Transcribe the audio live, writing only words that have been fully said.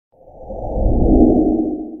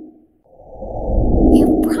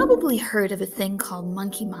probably heard of a thing called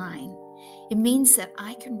monkey mind. It means that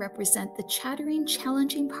I can represent the chattering,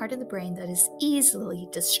 challenging part of the brain that is easily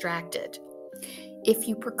distracted. If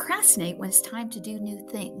you procrastinate when it's time to do new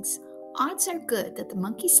things, odds are good that the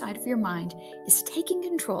monkey side of your mind is taking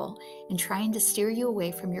control and trying to steer you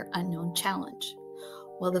away from your unknown challenge.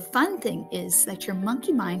 Well, the fun thing is that your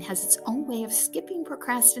monkey mind has its own way of skipping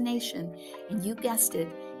procrastination, and you guessed it,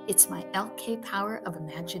 it's my LK power of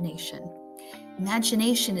imagination.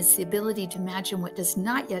 Imagination is the ability to imagine what does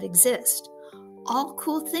not yet exist. All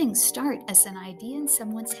cool things start as an idea in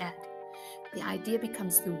someone's head. The idea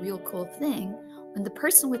becomes the real cool thing when the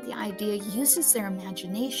person with the idea uses their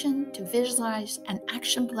imagination to visualize an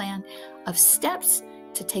action plan of steps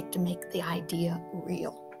to take to make the idea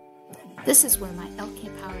real. This is where my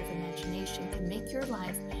LK power of imagination can make your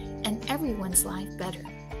life and everyone's life better.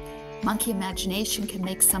 Monkey imagination can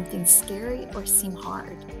make something scary or seem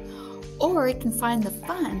hard, or it can find the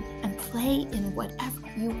fun and play in whatever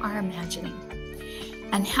you are imagining.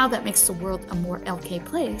 And how that makes the world a more LK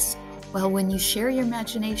place? Well, when you share your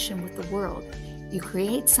imagination with the world, you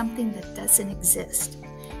create something that doesn't exist.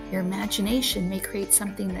 Your imagination may create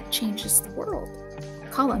something that changes the world.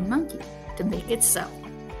 Call on Monkey to make it so.